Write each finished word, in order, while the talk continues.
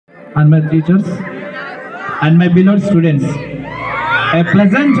and my teachers and my beloved students. A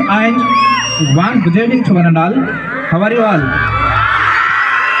pleasant and warm good evening to one and all. How are you all?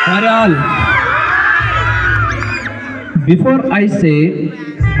 How are you all? Before I say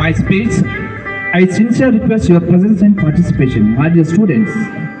my speech, I sincerely request your presence and participation. My dear students,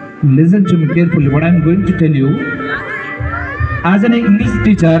 listen to me carefully what I am going to tell you. As an English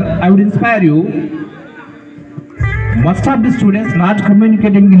teacher, I would inspire you. Most of the students not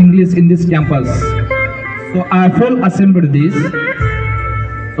communicating in English in this campus. So I feel assembled this.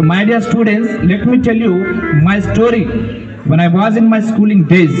 So my dear students, let me tell you my story. When I was in my schooling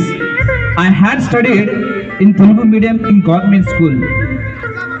days, I had studied in Telugu medium in government school.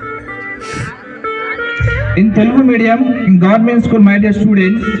 In Telugu medium in government school, my dear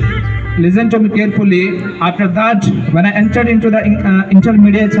students, listen to me carefully. After that, when I entered into the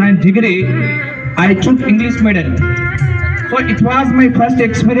intermediate science degree, I took English medium. So it was my first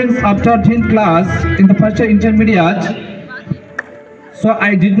experience after 10th class in the first intermediate. So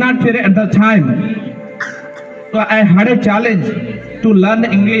I did not fear at the time. So I had a challenge to learn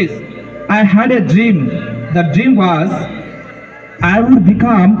English. I had a dream. The dream was I would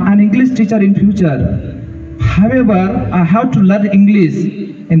become an English teacher in future. However, I have to learn English.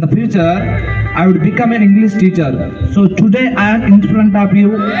 In the future, I would become an English teacher. So today I am in front of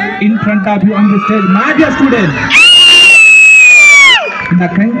you on the stage. My dear students, in the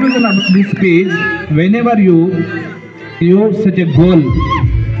conclusion of this speech, whenever you set a goal,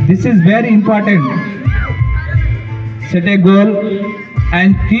 this is very important. Set a goal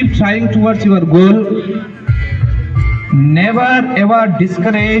and keep trying towards your goal. Never ever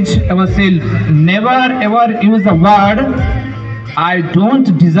discourage yourself. Never ever use the word I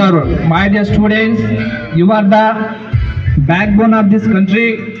don't deserve. My dear students, you are the backbone of this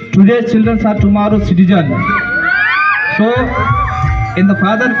country. Today's children are tomorrow's citizens. So, in the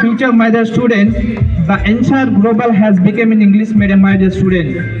further future, my dear students, the entire global has become an English medium, my dear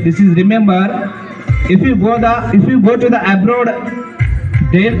students. This is remember. If you go to the abroad,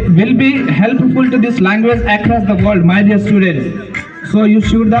 they will be helpful to this language across the world, my dear students. So you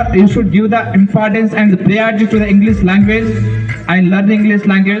should give the importance and the priority to the English language and learn English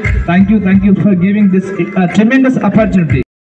language. Thank you for giving this tremendous opportunity.